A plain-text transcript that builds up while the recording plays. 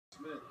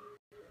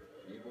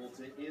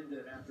they end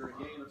it after a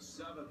gain of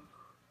 7.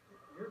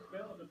 Here's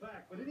Bell in the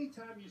back, but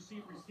anytime you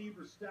see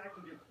receivers stacked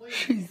with your players,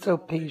 She's so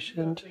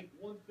patient. Think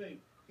one thing.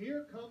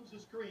 Here comes the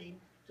screen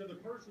to the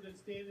person that's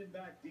standing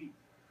back deep.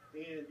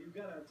 And you've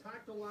got to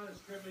attack the line of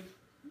scrimmage,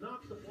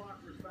 knock the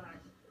blockers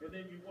back, and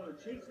then you want to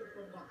chase it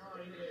from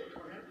behind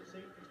or have the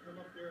safeties come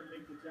up there and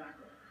make the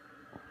tackle.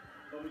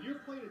 But when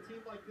you're playing a team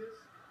like this,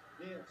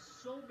 they have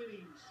so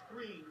many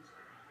screens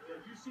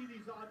that if you see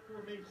these odd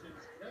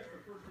formations, that's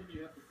the first thing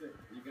you have to think.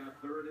 You got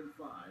 3rd and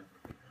 5.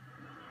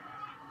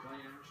 Play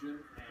action,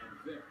 and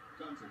Vick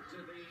comes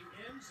into the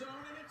end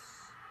zone, and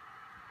it's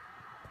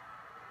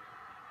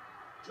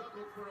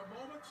juggled for a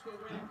moment, still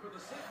waiting for the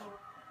signal.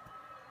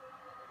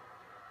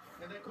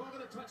 And they call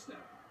it a touchdown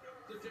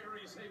to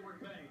Darius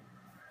Hayward-Payne.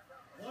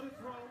 What a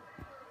throw.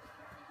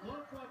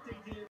 Look what they did.